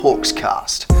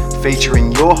Hawkcast,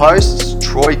 featuring your hosts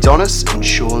Troy Donis and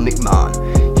Sean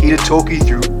McMahon, here to talk you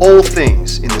through all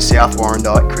things in the South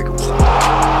Warrandyte cricket world.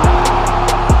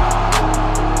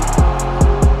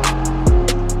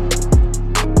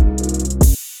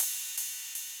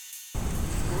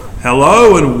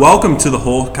 Hello and welcome to the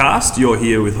Hawkcast. You're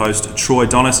here with host Troy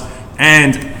Donis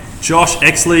and Josh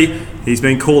Exley. He's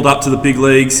been called up to the big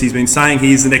leagues. He's been saying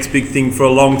he's the next big thing for a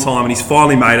long time, and he's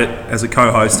finally made it as a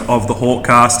co-host of the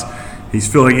Hawkcast.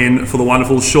 He's filling in for the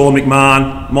wonderful Sean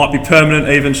McMahon. Might be permanent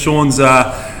even. Sean's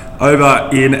over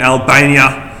in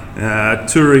Albania,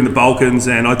 touring the Balkans,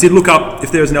 and I did look up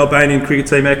if there was an Albanian cricket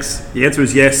team X. The answer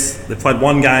is yes. They played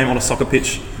one game on a soccer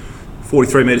pitch,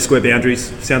 43 metre square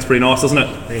boundaries. Sounds pretty nice, doesn't it?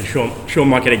 I think Sean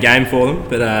might get a game for them,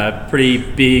 but pretty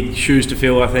big shoes to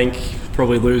fill, I think.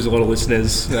 Probably lose a lot of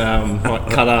listeners. Might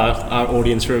cut our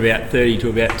audience from about 30 to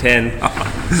about 10.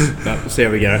 But we'll see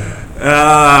how we go.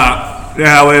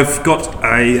 Now we've got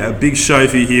a big show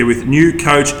for you here with new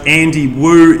coach Andy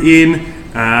Wu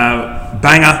in.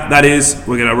 Banger, that is.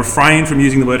 We're going to refrain from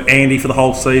using the word Andy for the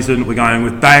whole season. We're going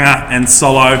with Banger and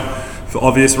Solo for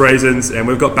obvious reasons. And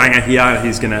we've got Banger here.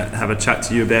 He's going to have a chat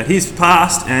to you about his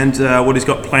past and what he's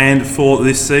got planned for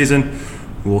this season.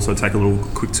 We'll also take a little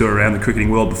quick tour around the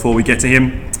cricketing world before we get to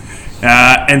him.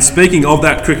 And speaking of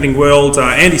that cricketing world,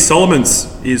 Andy Solomons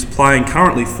is playing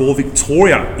currently for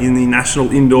Victoria in the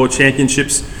National Indoor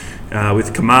Championships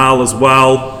with Kamal as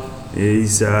well.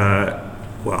 He's, there's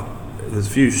a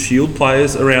few Shield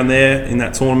players around there in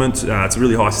that tournament. It's a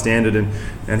really high standard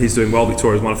and he's doing well.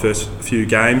 Victoria's won the first few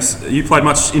games. You played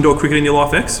much indoor cricket in your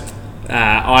life, X?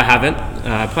 I haven't.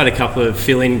 I played a couple of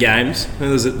fill-in games.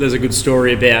 There's a good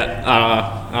story about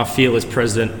our fearless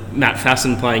president, Matt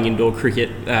Fasson, playing indoor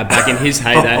cricket back in his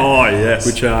heyday. Oh, yes.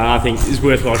 Which I think is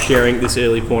worthwhile sharing at this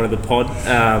early point of the pod.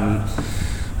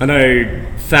 I know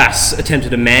Fass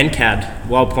attempted a man-cad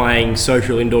while playing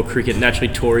social indoor cricket and actually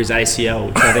tore his ACL,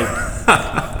 which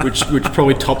I think, which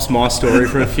probably tops my story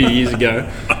from a few years ago.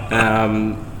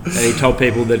 And he told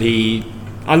people that he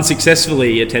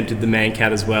unsuccessfully attempted the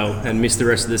man-cat as well and missed the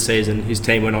rest of the season. His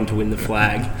team went on to win the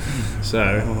flag.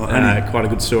 So, quite a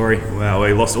good story. Wow,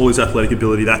 he lost all his athletic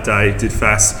ability that day, did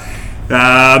Fass.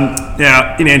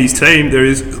 Now, in Andy's team, there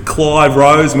is Clive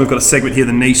Rose, and we've got a segment here,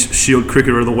 the Niche Shield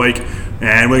Cricketer of the Week,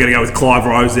 and we're going to go with Clive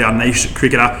Rose, our niche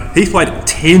cricketer. He's played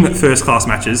 10 first-class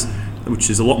matches,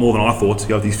 which is a lot more than I thought to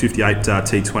go with these 58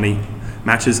 T20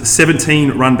 matches,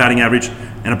 17 run batting average,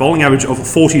 and a bowling average of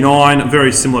 49,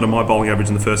 very similar to my bowling average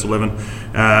in the first 11.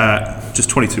 Just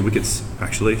 22 wickets,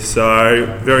 actually.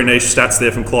 So, very niche stats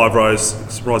there from Clive Rose.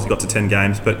 Surprised he got to 10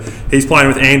 games. But he's playing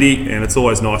with Andy, and it's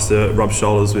always nice to rub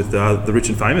shoulders with the rich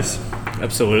and famous.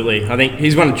 Absolutely. I think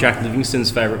he's one of Jack Livingston's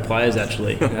favourite players,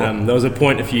 actually. There was a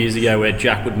point a few years ago where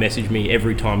Jack would message me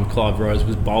every time Clive Rose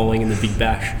was bowling in the Big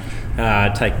Bash.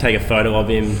 Take a photo of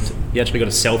him. He actually got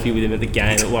a selfie with him at the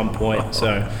game at one point.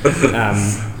 So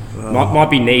might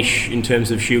be niche in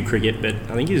terms of Shield cricket, but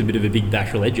I think he's a bit of a Big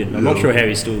Bash legend. I'm not sure how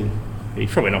he's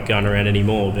probably not going around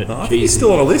anymore. But I think he's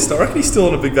still on a list. I reckon he's still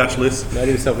on a Big Bash list. Made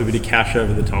himself a bit of cash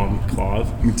over the time,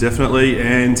 Clive. Definitely.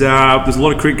 And there's a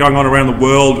lot of cricket going on around the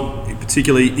world,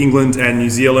 particularly England and New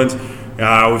Zealand.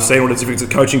 We've seen what a difference a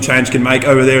coaching change can make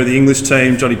over there in the English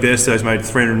team. Johnny Bairstow's made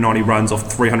 390 runs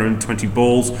off 320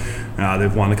 balls.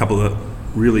 They've won a couple of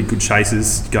really good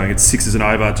chases, going at sixes and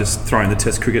over, just throwing the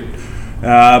Test cricket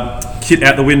kit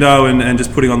out the window and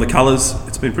just putting on the colours.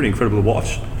 It's been pretty incredible to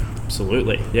watch.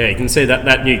 Absolutely. Yeah, you can see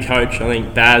that new coach, I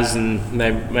think Baz, and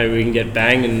maybe we can get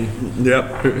Bang, and yep.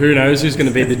 Who knows who's going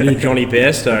to be the new Johnny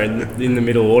Bairstow in the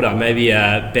middle order. Maybe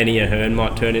Benny Ahern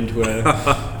might turn into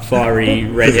a fiery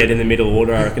redhead in the middle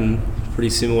order. I reckon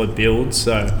pretty similar build,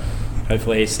 so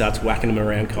hopefully he starts whacking them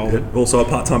around Coleman. Yeah, also a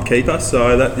part-time keeper,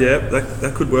 so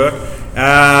that could work.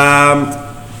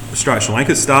 Australia Sri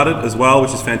Lanka started as well,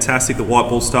 which is fantastic. The white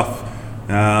ball stuff,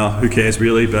 who cares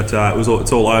really? But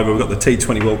it's all over. We've got the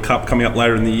T20 World Cup coming up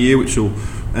later in the year, which will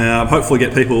hopefully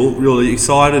get people really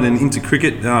excited and into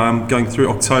cricket going through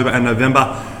October and November.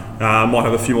 Might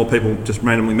have a few more people just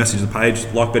randomly message the page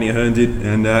like Benny Ahern did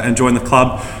and join the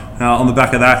club on the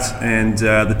back of that. And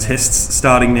the tests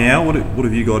starting now. What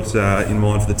have you got in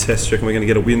mind for the test? Do you reckon we're going to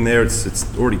get a win there?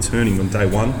 It's already turning on day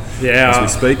one as we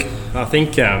speak. I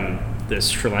think the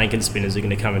Sri Lankan spinners are going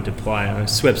to come into play.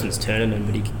 Swepson's turning them,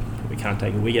 but he probably can't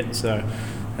take a wicket. So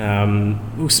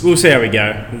we'll see how we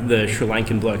go. The Sri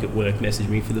Lankan bloke at work messaged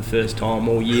me for the first time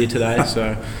all year today.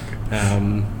 So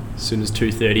as soon as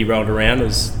 2:30 rolled around, it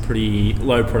was pretty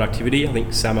low productivity. I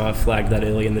think Sama flagged that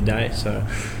early in the day. So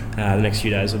the next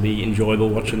few days will be enjoyable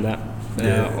watching that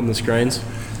on the screens.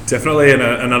 Definitely, and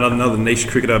another niche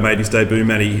cricketer made his debut,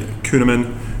 Matty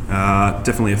Kuhnemann.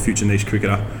 Definitely a future niche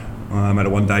cricketer. At a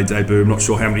one-day debut. I'm not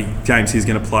sure how many games he's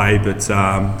going to play, but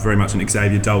very much an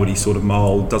Xavier Doherty sort of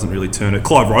mould. Doesn't really turn it.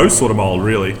 Clive Rose sort of mould,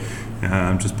 really.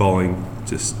 Just bowling,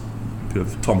 just a bit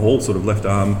of Tom Hall sort of left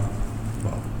arm.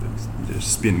 Well,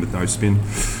 just spin with no spin.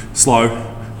 Slow.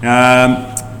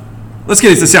 Let's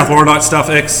get into the South Warrandyte stuff,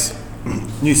 X.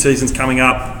 New season's coming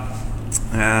up.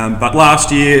 But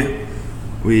last year,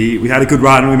 we had a good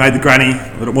run. We made the granny,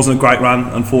 but it wasn't a great run,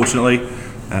 unfortunately.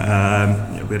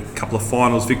 We had a couple of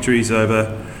finals victories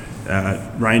over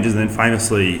Rangers, and then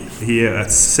famously here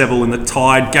at Seville in the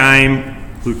tied game,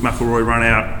 Luke McElroy run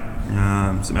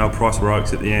out, some Al Price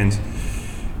Rogues at the end,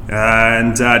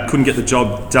 and couldn't get the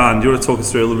job done. Do you want to talk us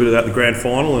through a little bit about the grand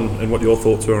final and what your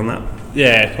thoughts were on that?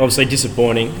 Yeah, obviously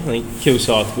disappointing. I think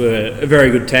Kilsyth were a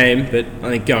very good team, but I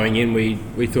think going in we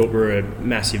thought we were a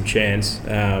massive chance.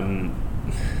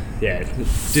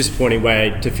 Disappointing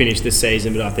way to finish the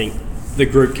season, but I think the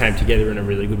group came together in a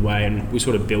really good way, and we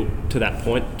sort of built to that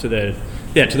point, to the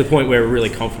point where we're really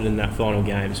confident in that final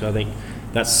game. So I think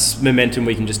that's momentum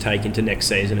we can just take into next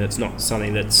season. It's not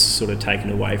something that's sort of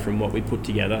taken away from what we put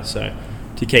together. So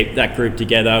to keep that group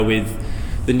together with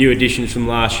the new additions from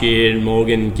last year,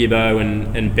 Morgan, Gibbo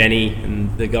and Benny,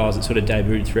 and the guys that sort of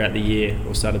debuted throughout the year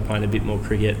or started playing a bit more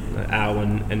cricket, Al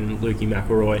and Lukey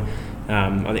McElroy,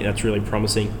 I think that's really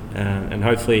promising. And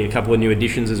hopefully a couple of new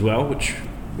additions as well, which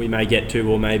we may get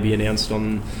to or may be announced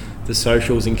on the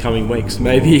socials in coming weeks.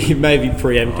 Maybe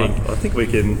preempting. I think we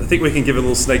can give a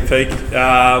little sneak peek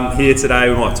here today.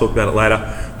 We might talk about it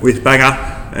later with Banger.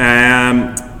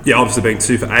 Obviously being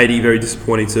 2 for 80, very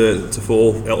disappointing to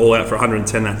fall all out for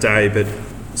 110 that day, but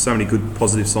so many good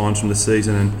positive signs from the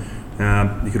season,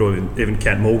 and you could even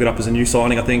count Morgan up as a new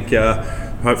signing, I think,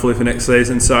 hopefully for next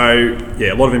season. So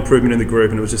a lot of improvement in the group,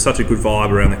 and it was just such a good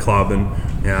vibe around the club, and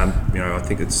I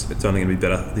think it's only going to be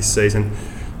better this season.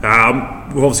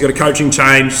 We've obviously got a coaching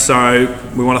change, so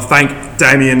we want to thank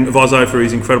Damien Vozzo for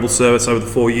his incredible service over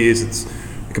the 4 years. It's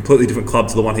a completely different club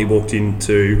to the one he walked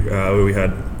into, where we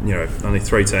had only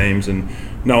 3 teams and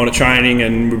no one at training,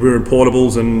 and we were in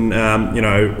portables, and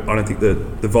I don't think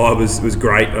the vibe was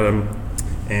great,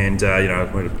 and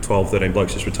 12, 13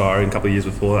 blokes just retiring a couple of years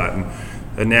before that,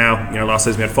 and now last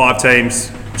season we had 5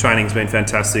 teams. Training's been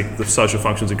fantastic, the social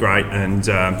functions are great, and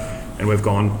we've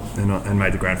gone and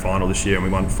made the grand final this year, and we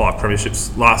won 5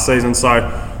 premierships last season. So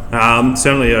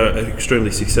certainly an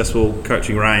extremely successful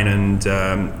coaching reign, and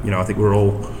I think we're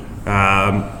all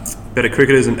better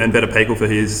cricketers and better people for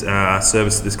his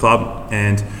service to this club,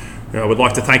 and I would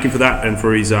like to thank him for that, and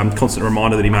for his constant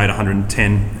reminder that he made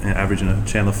 110 average in a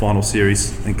Chandler final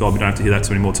series. Thank God we don't have to hear that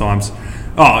too many more times.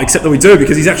 Except that we do,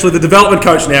 because he's actually the development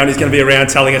coach now, and he's going to be around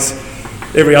telling us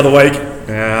every other week,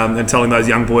 and telling those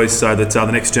young boys so that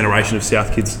the next generation of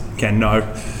South kids can know.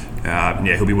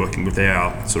 He'll be working with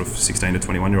our sort of 16 to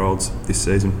 21 year olds this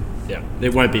season. Yeah,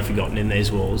 it won't be forgotten in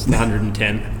these walls, the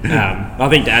 110. I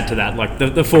think to add to that, like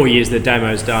the 4 years that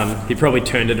Damo's done, he probably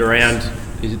turned it around.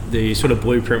 The sort of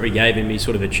blueprint we gave him, he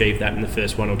sort of achieved that in the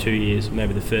first 1 or 2 years,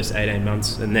 maybe the first 18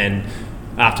 months, and then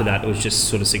after that it was just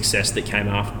sort of success that came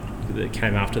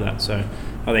after that. So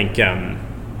I think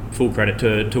full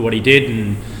credit to what he did,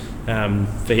 and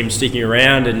for him sticking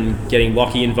around and getting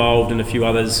Lockie involved and a few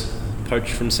others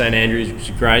poached from St Andrews, which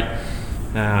is great.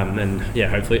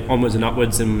 Hopefully onwards and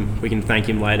upwards, and we can thank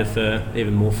him later for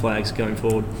even more flags going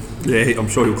forward. Yeah, I'm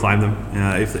sure he'll claim them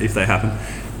if they happen.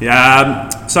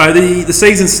 So the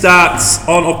season starts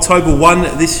on October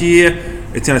 1 this year.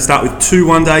 It's going to start with 2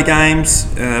 one-day games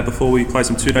before we play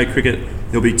some 2-day cricket.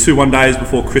 There'll be 2 one-days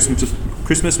before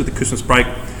Christmas, with the Christmas break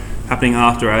happening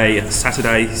after a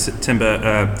Saturday,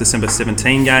 December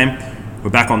 17 game. We're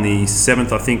back on the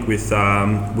 7th, I think, with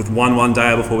 1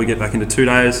 one-day before we get back into 2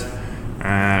 days.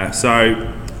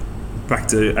 So back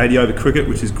to 80 over cricket,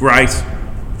 which is great.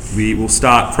 We will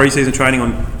start pre-season training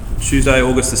on Tuesday,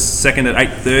 August the 2nd at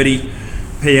 8:30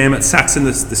 p.m. at Saxon.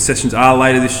 The sessions are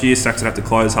later this year. Saxon have to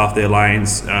close half their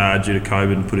lanes due to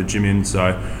COVID and put a gym in,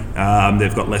 so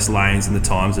they've got less lanes and the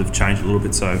times have changed a little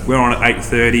bit. So we're on at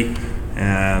 8:30.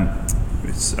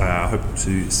 I hope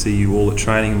to see you all at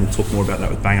training, and we'll talk more about that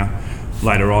with Banger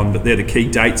later on. But they're the key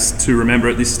dates to remember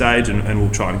at this stage, and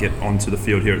we'll try and get onto the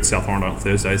field here at South Warrandyte on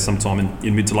Thursday sometime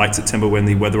in mid to late September when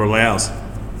the weather allows.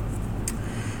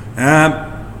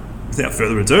 Without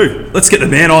further ado, let's get the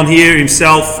man on here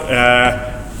himself.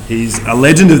 He's a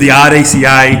legend of the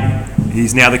RDCA.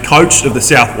 He's now the coach of the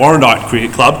South Warrandyte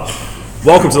Cricket Club.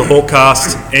 Welcome to the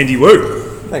Hawkcast, Andy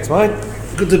Wu. Thanks, mate.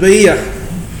 Good to be here.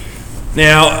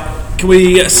 Now, can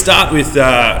we start with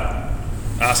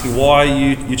asking why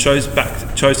you chose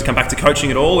to come back to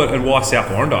coaching at all, and why South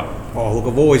Warrandyte? Oh, look,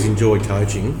 I've always enjoyed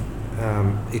coaching.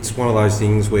 It's one of those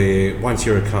things where once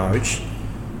you're a coach,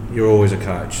 you're always a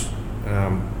coach.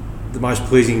 The most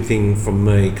pleasing thing from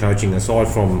me coaching, aside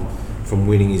from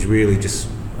winning, is really just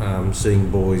seeing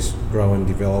boys grow and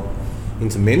develop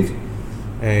into men,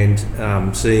 and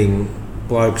seeing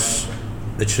blokes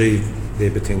achieve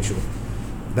their potential.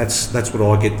 That's what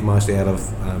I get the most out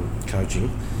of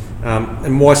coaching.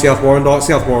 And why South Warrandyte?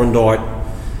 South Warrandyte,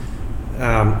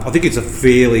 I think it's a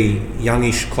fairly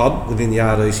youngish club within the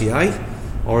RDCA.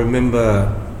 I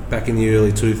remember back in the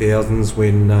early 2000s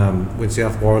when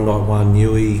South Warrandyte won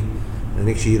Newey, the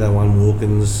next year they won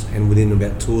Wilkins, and within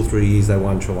about 2 or 3 years they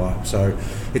won Trellope. So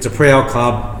it's a proud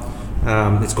club.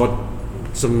 It's got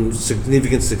some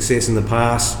significant success in the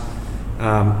past,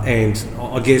 and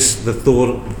I guess the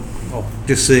thought of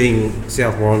just seeing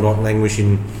South Warrandyte languish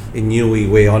in Newey,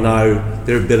 where I know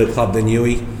they're a better club than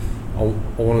Newey, I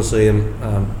want to see them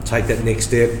take that next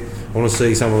step. I want to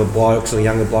see some of the blokes, the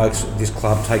younger blokes at this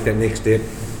club, take that next step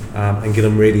and get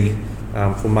them ready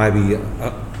for maybe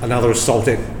another assault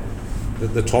at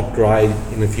the top grade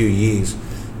in a few years.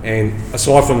 And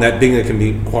aside from that, Binger can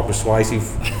be quite persuasive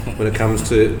when it comes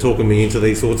to talking me into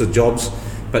these sorts of jobs.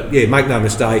 But yeah, make no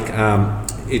mistake,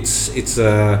 it's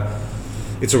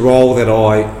a role that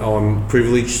I'm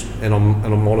privileged and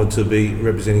I'm honoured to be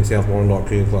representing South Warrandyte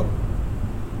Cricket Club.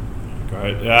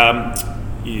 Great.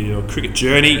 Your cricket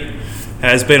journey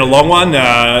has been a long one.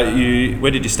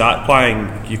 When did you start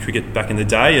playing your cricket back in the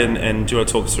day? And do you want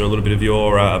to talk us through a little bit of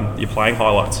your playing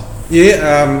highlights?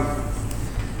 Yeah,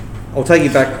 I'll take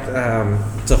you back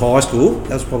to high school.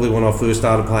 That's probably when I first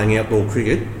started playing outdoor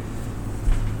cricket.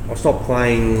 I stopped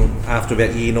playing after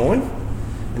about year 9,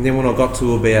 and then when I got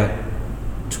to about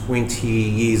 20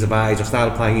 years of age, I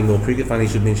started playing indoor cricket. Funny you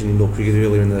should mention indoor cricket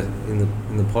earlier in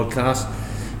the podcast.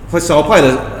 So I played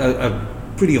a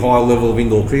pretty high level of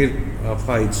indoor cricket. I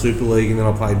played Super League, and then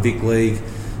I played Vic League.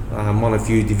 Won a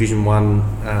few Division 1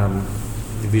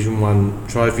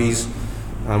 trophies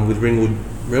with Ringwood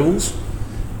Rebels,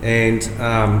 and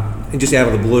just out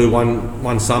of the blue,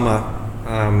 one summer,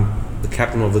 the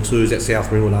captain of the twos at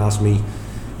South Ringwood asked me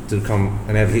to come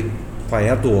and play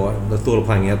outdoor. The thought of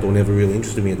playing outdoor never really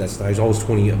interested me at that stage. I was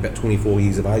about 24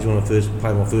 years of age when I first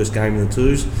played my first game in the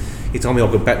twos. He told me I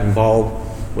could bat and bowl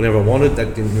whenever I wanted.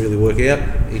 That didn't really work out.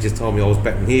 He just told me I was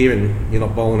batting here and you're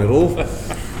not bowling at all.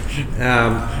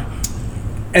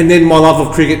 And then my love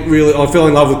of cricket, really, I fell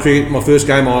in love with cricket. My first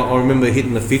game, I remember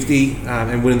hitting the 50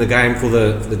 and winning the game for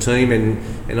the team, and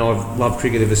I've loved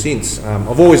cricket ever since.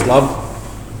 I've always loved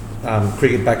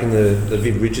cricket back in the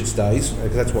Viv Richards days,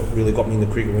 because that's what really got me into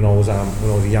cricket when I was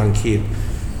a young kid.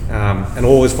 And I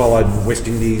always followed West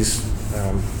Indies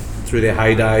through their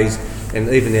heydays, and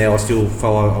even now I still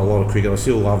follow a lot of cricket. I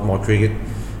still love my cricket.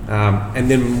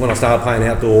 And then when I started playing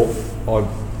outdoor, I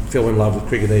fell in love with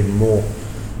cricket even more.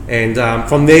 And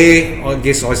from there, I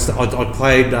guess I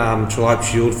played Trellope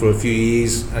Shield for a few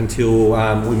years until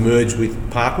we merged with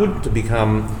Parkwood to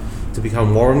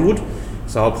become Warrenwood.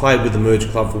 So I played with the merged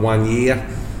club for 1 year,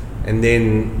 and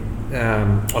then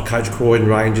I coached Croydon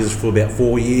Rangers for about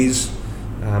 4 years.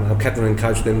 I captained and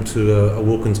coached them to a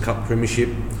Wilkins Cup premiership.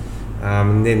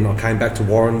 And then I came back to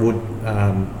Warrenwood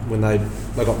when they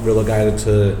got relegated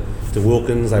to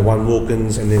Wilkins. They won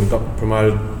Wilkins and then got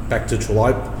promoted back to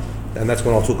Trellope. And that's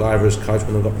when I took over as coach,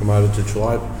 when I got promoted to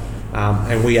Trellope.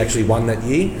 And we actually won that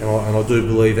year, and I do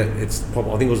believe that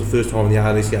I think it was the first time in the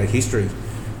RDCA history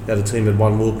that a team had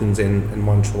won Wilkins and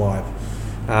won Trellope.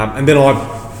 And then I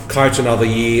coached another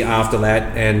year after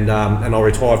that, and I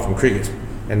retired from cricket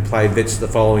and played vets the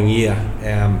following year.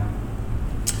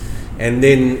 And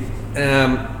then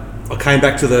I came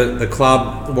back to the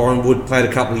club, Warrenwood, played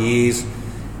a couple of years,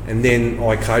 and then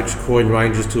I coached Croydon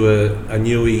Rangers to a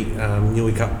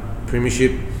Newey Cup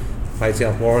premiership, played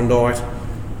South Warrandyte,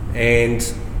 and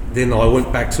then I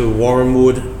went back to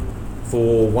Warrenwood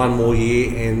for 1 more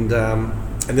year, and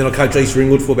then I coached East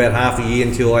Ringwood for about half a year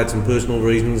until I had some personal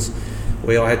reasons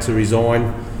where I had to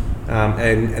resign,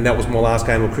 and that was my last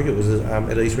game of cricket, was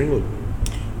at East Ringwood.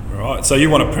 Right, so you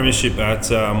won a premiership at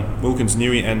Wilkins,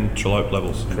 Newey and Trellope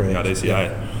levels in the RDCA.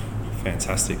 Yeah.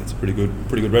 Fantastic. It's a pretty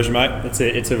good resume.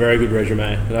 It's a very good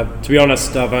resume. And to be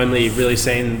honest, I've only really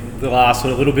seen the last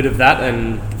sort of little bit of that,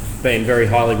 and been very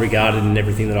highly regarded in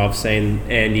everything that I've seen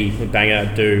Andy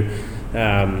Banger do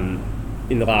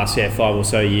in the last 5 or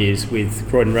so years with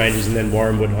Croydon Rangers and then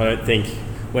Warrenwood. I don't think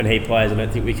when he plays, I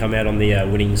don't think we come out on the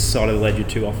winning side of the ledger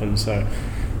too often. So I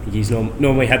think he's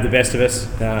normally had the best of us.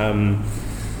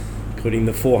 Including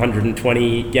the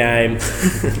 420 game,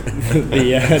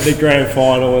 the grand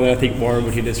final, and I think Warren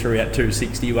would hit us for about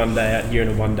 260 one day out here and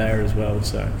a one-dayer as well.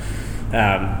 So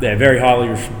they're very highly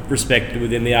respected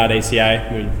within the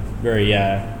RDCA. We're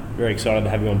very excited to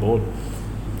have you on board.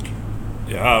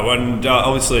 Yeah, and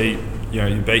obviously,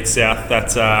 you beat South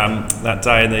that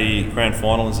day in the grand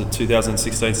final. Is it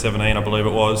 2016-17, I believe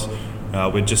it was.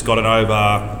 We'd just gotten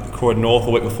over Croydon North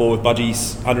the week before with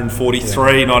Budgie's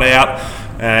 143 not out,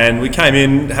 and we came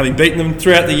in having beaten them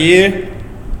throughout the year.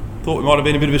 Thought we might have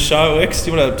been a bit of a show. X,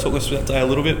 do you want to talk us through that day a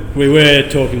little bit? We were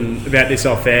talking about this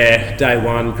off air. Day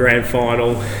one, grand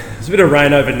final. There's a bit of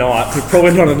rain overnight, but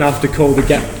probably not enough to call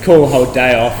the whole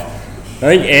day off. I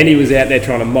think Andy was out there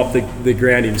trying to mop the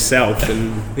ground himself,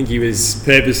 and I think he was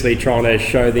purposely trying to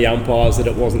show the umpires that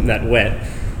it wasn't that wet.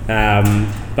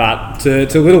 But to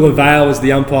little avail, as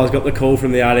the umpires got the call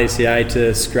from the RDCA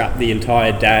to scrap the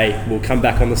entire day. We'll come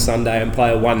back on the Sunday and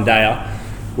play a one-dayer.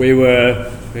 We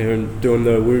were doing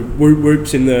the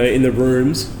whoops in the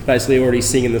rooms, basically already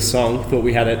singing the song. Thought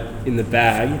we had it in the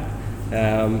bag,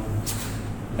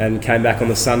 and came back on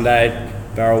the Sunday.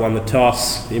 Barrel won the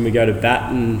toss, then we go to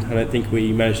bat, and I don't think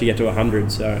we managed to get to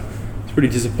 100, so it's a pretty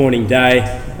disappointing day.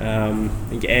 I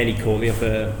think Andy caught me off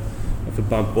a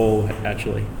bump ball,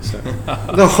 actually, so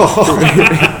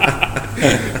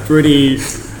pretty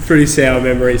sour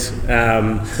memories,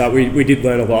 but we did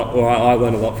learn a lot. Well, I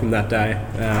learned a lot from that day,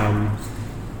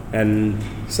 and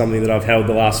something that I've held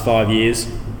the last 5 years,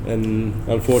 and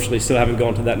unfortunately still haven't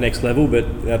gone to that next level,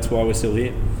 but that's why we're still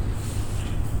here.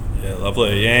 Yeah,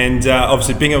 lovely. And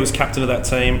obviously Binger was captain of that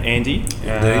team, Andy.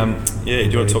 Do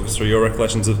you want to talk us through your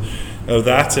recollections of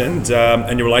that and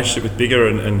your relationship with Binger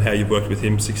and how you've worked with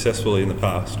him successfully in the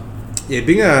past? Yeah,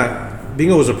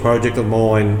 Binger was a project of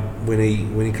mine when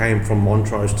he came from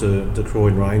Montrose to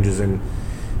Croydon Rangers, and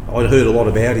I'd heard a lot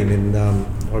about him, and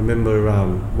I remember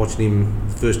watching him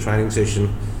first training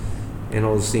session, and I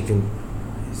was thinking,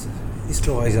 this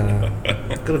guy's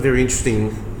got a very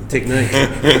interesting technique.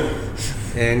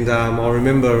 And I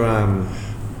remember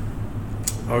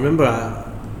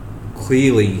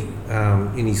clearly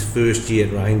in his first year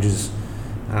at Rangers,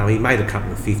 he made a couple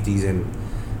of 50s, and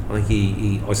I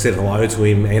think I said hello to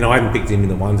him, and I hadn't picked him in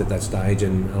the ones at that stage,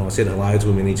 and I said hello to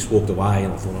him, and he just walked away,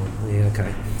 and I thought, oh, yeah,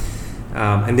 okay.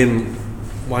 And then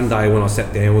one day when I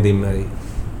sat down with him, he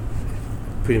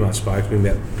pretty much spoke to me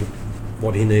about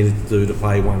what he needed to do to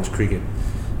play one's cricket,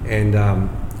 and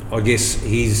I guess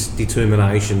his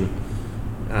determination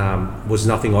was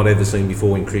nothing I'd ever seen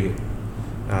before in cricket,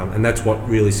 and that's what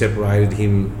really separated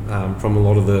him from a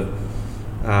lot of the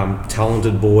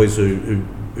talented boys who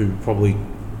probably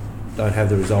don't have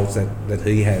the results that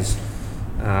he has.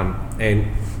 And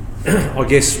I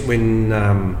guess when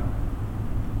I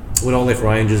left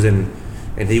Rangers and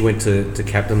he went to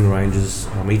captain the Rangers,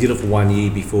 he did it for 1 year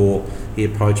before he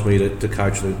approached me to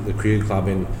coach the cricket club,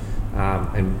 and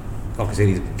like I said,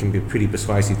 he can be a pretty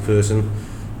persuasive person.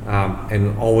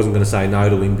 And I wasn't going to say no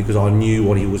to him because I knew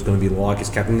what he was going to be like as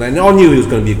captain, and I knew he was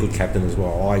going to be a good captain as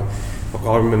well. I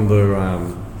remember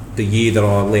the year that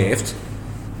I left,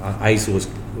 Asa was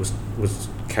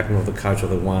captain of the coach of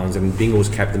the ones, and Binger was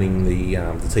captaining the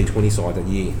T20 side that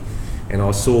year, and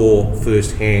I saw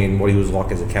firsthand what he was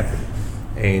like as a captain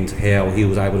and how he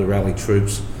was able to rally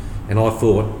troops. And I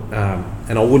thought,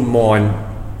 and I wouldn't mind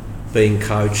being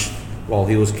coach while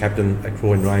he was captain at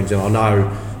Croydon Rangers, and I know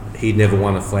he'd never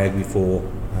won a flag before,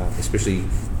 especially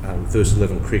first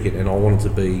 11 cricket, and I wanted to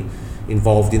be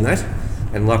involved in that.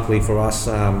 And luckily for us,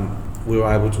 we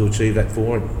were able to achieve that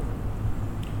for him.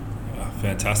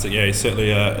 Fantastic. Yeah, he's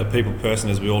certainly a people person,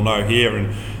 as we all know here,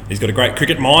 and he's got a great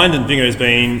cricket mind. And Binger has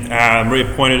been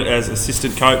reappointed as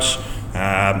assistant coach.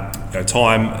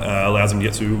 Time allows him to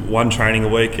get to one training a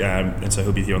week, and so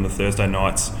he'll be here on the Thursday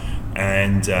nights.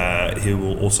 And he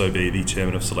will also be the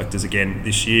chairman of selectors again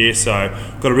this year. So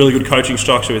got a really good coaching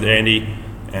structure with Andy,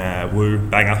 Wu,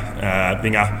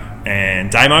 Binger,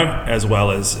 and Damo, as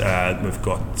well as we've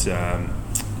got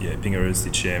Binger as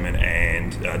the chairman,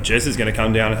 and Jez is going to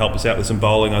come down and help us out with some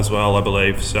bowling as well, I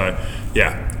believe. So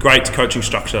yeah, great coaching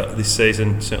structure this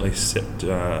season. Certainly set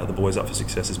the boys up for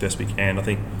success as best we can, I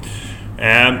think.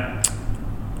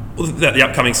 The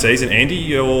upcoming season,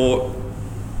 Andy,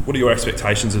 what are your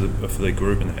expectations for the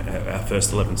group and our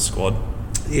first 11 squad?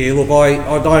 Yeah, look, I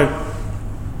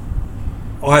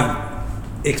have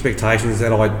expectations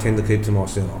that I tend to keep to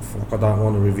myself. Like, I don't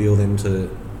want to reveal them to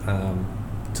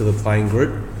the playing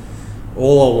group.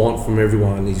 All I want from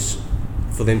everyone is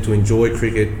for them to enjoy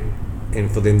cricket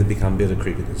and for them to become better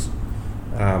cricketers.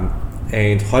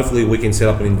 And hopefully we can set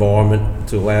up an environment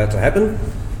to allow it to happen.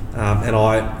 And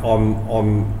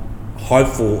I'm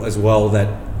hopeful as well that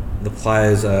the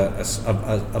players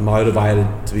are motivated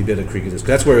to be better cricketers.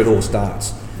 That's where it all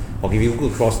starts. Like, if you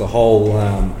look across the whole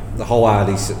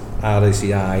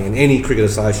RDCA and any cricket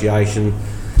association,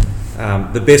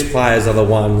 the best players are the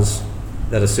ones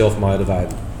that are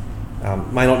self-motivated.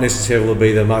 May not necessarily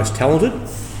be the most talented,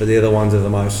 but they're the ones that are the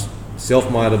most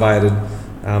self-motivated,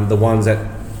 the ones that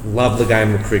love the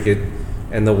game of cricket,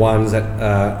 and the ones that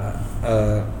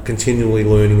are continually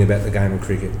learning about the game of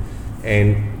cricket.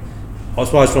 And I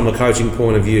suppose from a coaching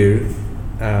point of view,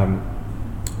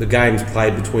 the game's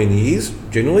played between the ears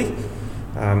generally,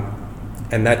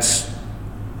 and that's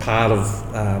part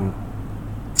of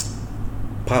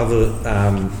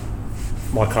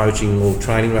my coaching or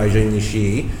training regime this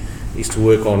year is to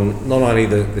work on not only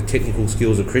the technical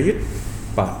skills of cricket,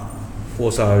 but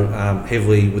also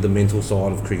heavily with the mental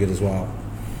side of cricket as well.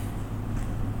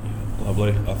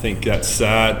 Lovely. I think that's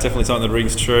definitely something that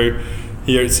rings true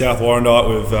here at South Warrandyte.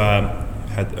 We've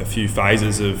had a few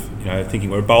phases of thinking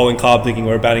we're a bowling club, thinking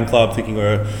we're a batting club, thinking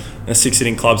we're a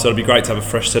six-inning club. So it'll be great to have a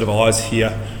fresh set of eyes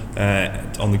here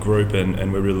on the group,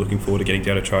 and we're really looking forward to getting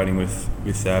down to training with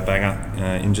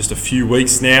Banger in just a few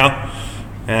weeks now.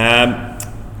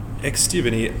 Do you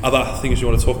have any other things you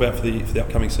want to talk about for the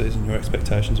upcoming season? Your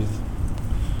expectations with?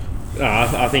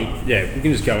 I think we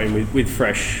can just go in with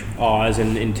fresh eyes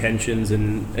and intentions,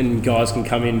 and guys can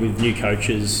come in with new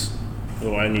coaches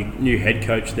or a new head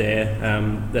coach there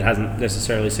that hasn't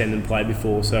necessarily seen them play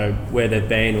before. So where they've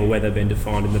been or where they've been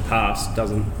defined in the past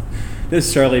doesn't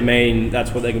necessarily mean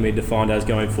that's what they're going to be defined as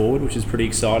going forward, which is pretty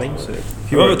exciting. So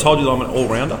have you ever told you that I'm an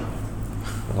all-rounder?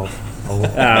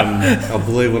 I'll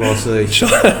believe what I see.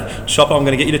 Shopper, I'm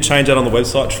going to get you to change that on the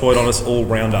website. Troy Donis,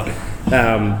 all-rounder.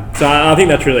 So I think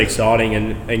that's really exciting,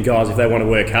 and guys, if they want to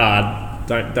work hard,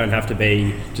 don't have to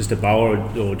be just a bowler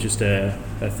or just a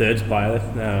thirds player,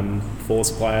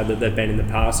 fourths player that they've been in the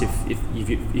past.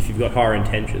 If you've got higher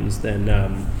intentions, then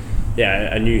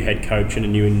a new head coach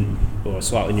and a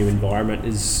slightly new environment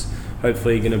is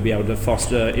hopefully going to be able to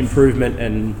foster improvement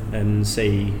and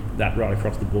see that right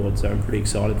across the board. So I'm pretty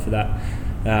excited for that.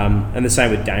 And the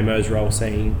same with Damo's role,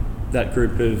 seeing that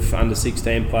group of under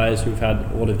 16 players who've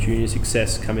had a lot of junior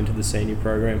success come into the senior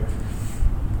program.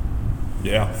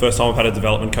 Yeah, first time I've had a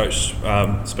development coach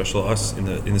specialise in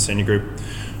the senior group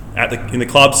in the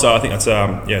club. So I think that's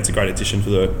it's a great addition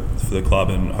for the club,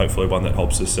 and hopefully one that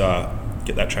helps us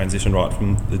get that transition right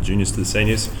from the juniors to the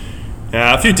seniors.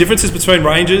 A few differences between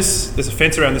ranges. There's a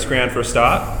fence around this ground for a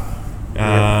start.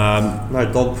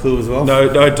 No dog poo as well?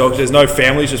 No dogs. There's no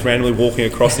families just randomly walking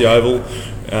across the oval,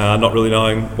 not really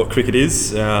knowing what cricket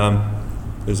is.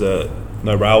 There's no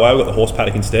railway. We've got the horse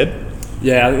paddock instead.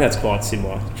 Yeah, I think that's quite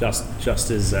similar. Just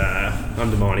as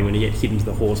undermining when you get hit into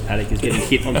the horse paddock as getting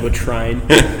hit onto a train.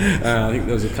 I think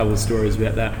there was a couple of stories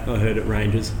about that I heard at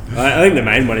Rangers. I think the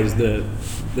main one is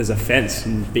there's a fence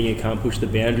and Binga can't push the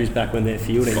boundaries back when they're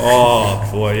fielding. Oh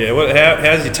boy, yeah.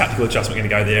 How's your tactical adjustment going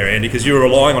to go there, Andy? Because you were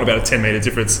relying on about a 10 metre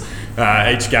difference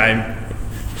each game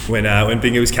when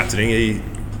Binga was captaining. He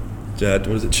what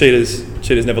is it?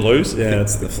 Cheaters never lose. Yeah,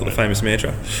 that's the famous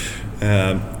mantra.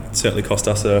 Certainly cost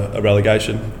us a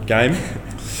relegation game.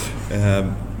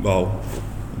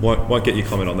 Won't get your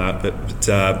comment on that, but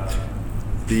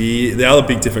the other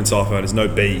big difference I found is no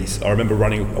bees. I remember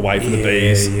running away from the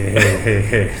bees.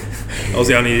 Yeah. I was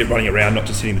the only idiot running around, not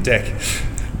just hitting the deck.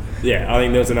 Yeah, I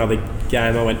think there was another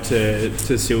game I went to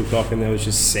Silcock and there was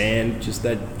just sand. Just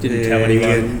they didn't tell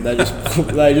anyone. Yeah.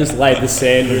 They just laid the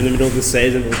sand in the middle of the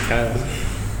season. It was chaos.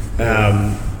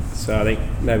 So I think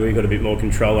maybe we got a bit more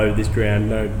control over this ground.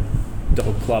 No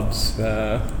dog clubs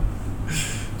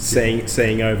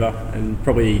seeing over, and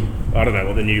probably I don't know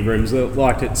what the new rooms are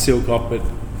like at Silcock, but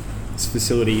this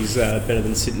facility's better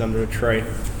than sitting under a tree.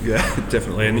 Yeah,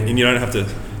 definitely, and you don't have to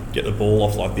get the ball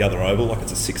off like the other oval, like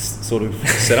it's a six sort of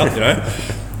setup,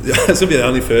 This will be the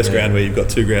only first ground where you've got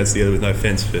two grounds together with no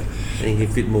fence. But and you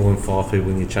can fit more than 5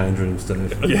 people in your change rooms too.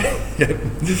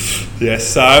 Yeah.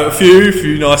 So a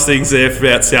few nice things there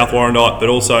about South Warrandyte, but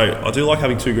also I do like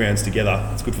having two grounds together.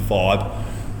 It's good for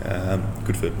vibe,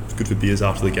 good for beers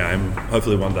after the game.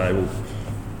 Hopefully one day we'll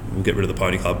get rid of the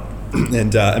pony club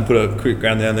and put a cricket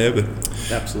ground down there. But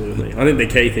absolutely, I think the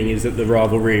key thing is that the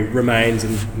rivalry remains,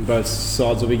 and both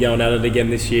sides will be going at it again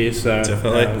this year. So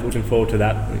definitely looking forward to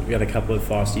that. We had a couple of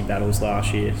feisty battles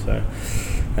last year, so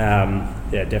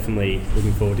definitely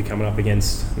looking forward to coming up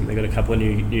against. I think they've got a couple of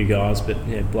new guys, but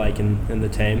Blake and the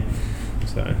team.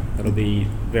 So that'll be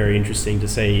very interesting to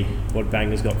see what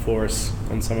Banger's got for us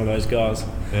on some of those guys.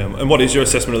 And what is your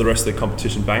assessment of the rest of the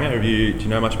competition, Banger? Do you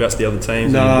know much about the other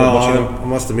teams? No, I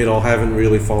must admit I haven't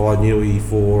really followed Newey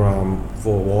for a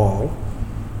while,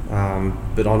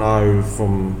 but I know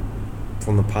from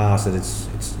the past that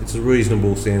it's a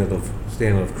reasonable standard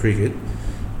of cricket.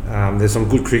 There's some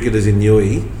good cricketers in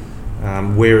Newey,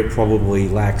 Where it probably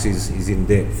lacks is in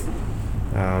depth.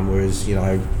 Whereas,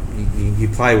 you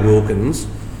play Wilkins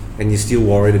and you're still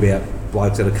worried about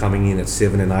blokes that are coming in at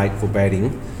 7 and 8 for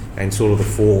batting and sort of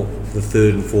the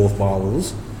third and fourth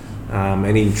bowlers.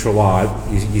 And in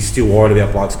Trello, you're still worried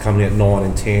about blokes coming out 9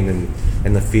 and 10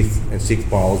 and the fifth and sixth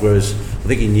bowlers. Whereas I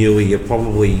think in Newey, you're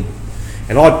probably,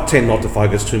 and I tend not to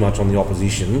focus too much on the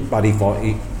opposition, but if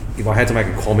I had to make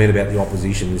a comment about the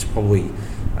opposition, it's probably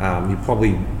you're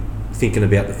probably thinking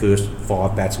about the first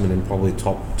 5 batsmen and probably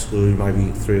top 2,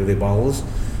 maybe 3 of their bowlers,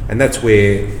 and that's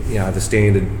where the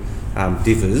standard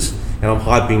differs. And I'm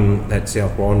hoping that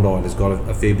South Warrandyte has got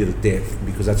a fair bit of depth,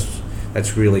 because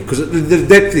that's really, because the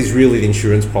depth is really the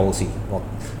insurance policy. Like,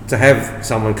 to have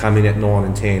someone come in at 9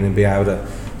 and 10 and be able to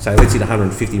say, let's hit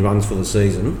 150 runs for the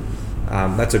season,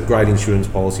 that's a great insurance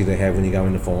policy to have when you go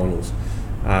into finals.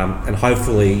 And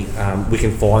hopefully we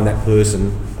can find that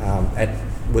person at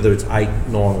whether it's 8,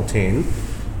 9 or 10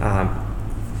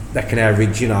 that can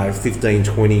average 15,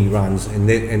 20 runs,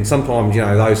 and sometimes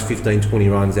those 15, 20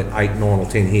 runs at 8, 9 or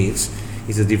 10 hits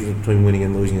is the difference between winning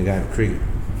and losing a game of cricket.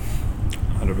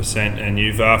 100%. And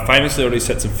you've famously already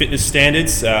set some fitness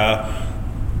standards,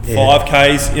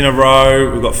 5Ks in a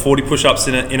row. We've got 40 push-ups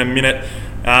in a minute.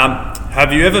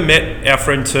 Have you ever met our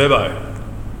friend Turbo?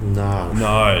 No.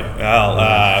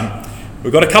 Well,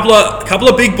 we've got a couple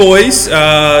of big boys.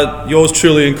 Yours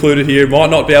truly included here. Might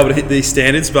not be able to hit these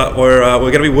standards, but we're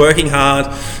going to be working hard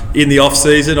in the off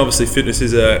season. Obviously, fitness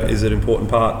is an important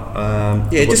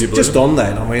part. Just on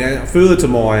that. I mean, further to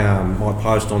my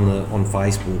post on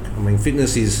Facebook. I mean,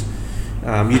 fitness is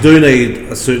you do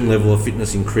need a certain level of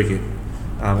fitness in cricket,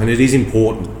 and it is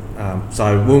important.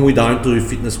 So when we don't do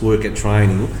fitness work at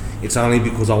training, it's only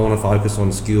because I want to focus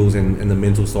on skills and the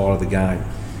mental side of the game.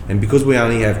 And because we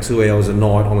only have 2 hours a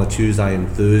night on a Tuesday and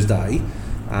Thursday,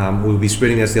 we'll be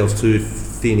spreading ourselves too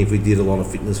thin if we did a lot of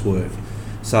fitness work.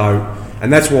 So,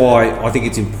 and that's why I think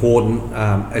it's important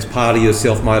as part of your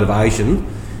self-motivation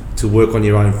to work on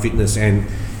your own fitness. And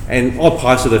I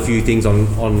posted a few things on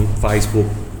Facebook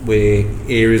where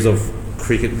areas of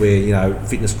cricket where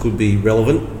fitness could be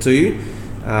relevant to you.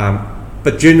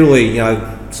 But generally,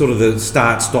 sort of the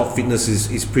start-stop fitness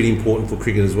is pretty important for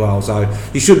cricket as well. So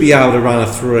you should be able to run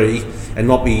a 3 and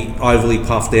not be overly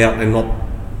puffed out and not,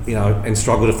 and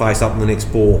struggle to face up in the next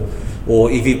ball.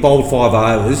 Or if you've bowled 5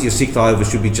 overs, your 6th over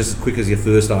should be just as quick as your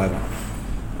first over.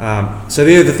 So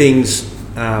they're the things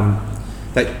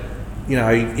that,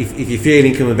 if you're fair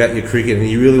income about your cricket and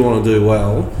you really want to do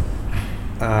well,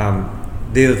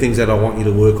 they're the things that I want you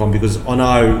to work on, because I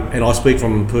know, and I speak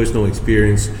from personal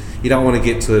experience, you don't want to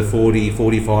get to 40,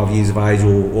 45 years of age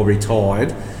or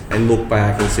retired and look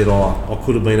back and said, I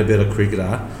could have been a better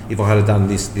cricketer if I had done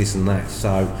this and that.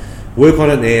 So work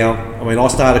on it now. I mean, I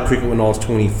started cricket when I was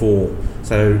 24,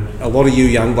 so a lot of you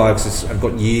young blokes have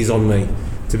got years on me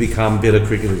to become better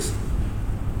cricketers.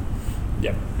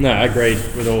 Yep. No, I agreed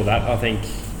with all that. I think,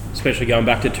 especially going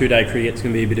back to 2-day cricket, it's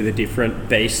going to be a bit of a different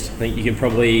beast. I think you can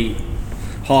probably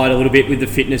hide a little bit with the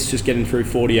fitness, just getting through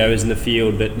 40 overs in the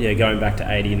field, but going back to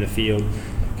 80 in the field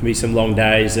can be some long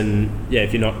days, and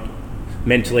if you're not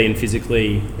mentally and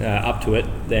physically up to it,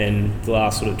 then the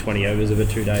last sort of 20 overs of a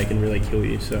 2-day can really kill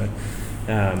you. So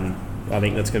I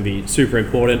think that's going to be super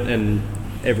important, and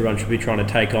everyone should be trying to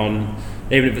take on,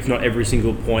 even if it's not every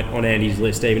single point on Andy's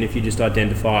list, even if you just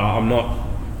identify, I'm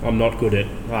not good at,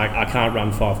 I can't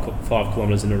run 5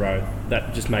 kilometres in a row.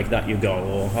 Just make that your goal.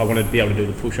 Or I want to be able to do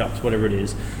the push-ups, whatever it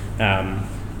is.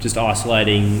 Just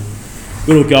isolating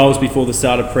little goals before the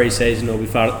start of pre-season or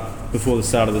before the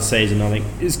start of the season, I think,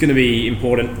 is going to be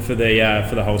important for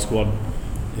the whole squad.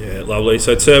 Yeah, lovely.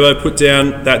 So Turbo, put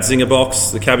down that zinger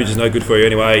box. The cabbage is no good for you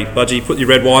anyway. Budgie, put your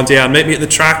red wine down. Meet me at the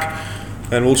track,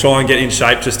 and we'll try and get in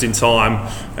shape just in time.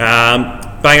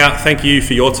 Banger, thank you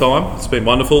for your time. It's been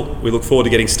wonderful. We look forward to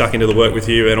getting stuck into the work with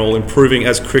you and all improving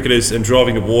as cricketers and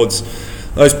driving towards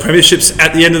those premierships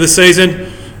at the end of the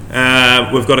season.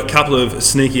 We've got a couple of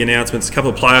sneaky announcements, a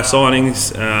couple of player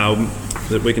signings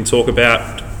that we can talk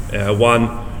about.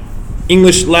 One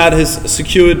English lad has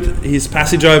secured his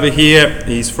passage over here.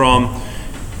 He's from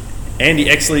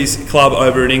Andy Exley's club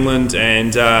over in England,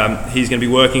 and he's going to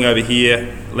be working over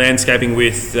here, landscaping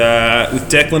with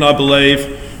Declan, I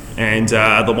believe. And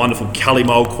the wonderful Cully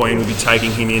Mold Queen will be taking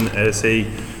him in as he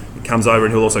comes over,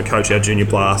 and he'll also coach our junior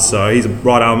blast. So he's a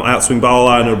right arm outswing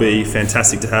bowler, and it'll be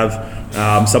fantastic to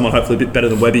have someone hopefully a bit better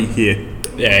than Webby here.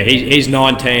 Yeah, he's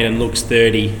 19 and looks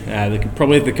 30.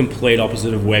 Probably the complete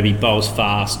opposite of Webby. Bowls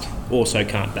fast, also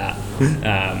can't bat.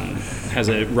 Has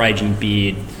a raging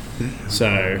beard.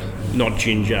 So not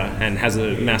ginger, and has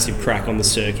a massive crack on the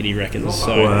circuit, he reckons.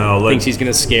 So thinks he's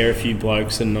going to scare a few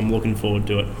blokes, and I'm looking forward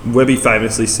to it. Webby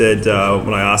famously said,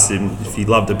 when I asked him if he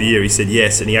loved a beer, he said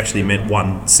yes, and he actually meant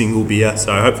one single beer.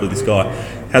 So hopefully this guy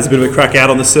has a bit of a crack out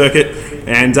on the circuit.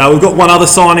 And we've got one other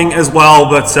signing as well,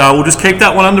 but we'll just keep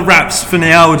that one under wraps for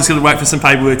now. We're just going to wait for some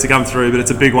paperwork to come through, but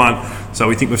it's a big one. So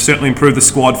we think we've certainly improved the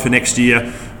squad for next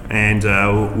year, and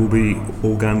we'll be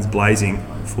all guns blazing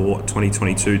for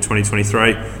 2022,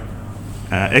 2023.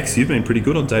 X, you've been pretty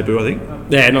good on debut, I think.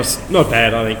 Yeah, not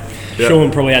bad, I think. Yep.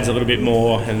 Sean probably adds a little bit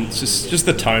more, and it's just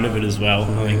the tone of it as well.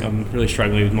 I think I'm really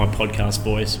struggling with my podcast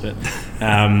voice, but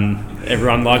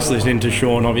everyone likes listening to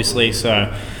Sean, obviously,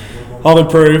 so I'll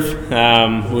improve.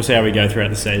 We'll see how we go throughout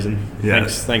the season. Yeah.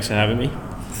 Thanks for having me.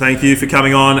 Thank you for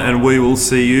coming on, and we will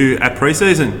see you at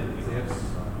pre-season.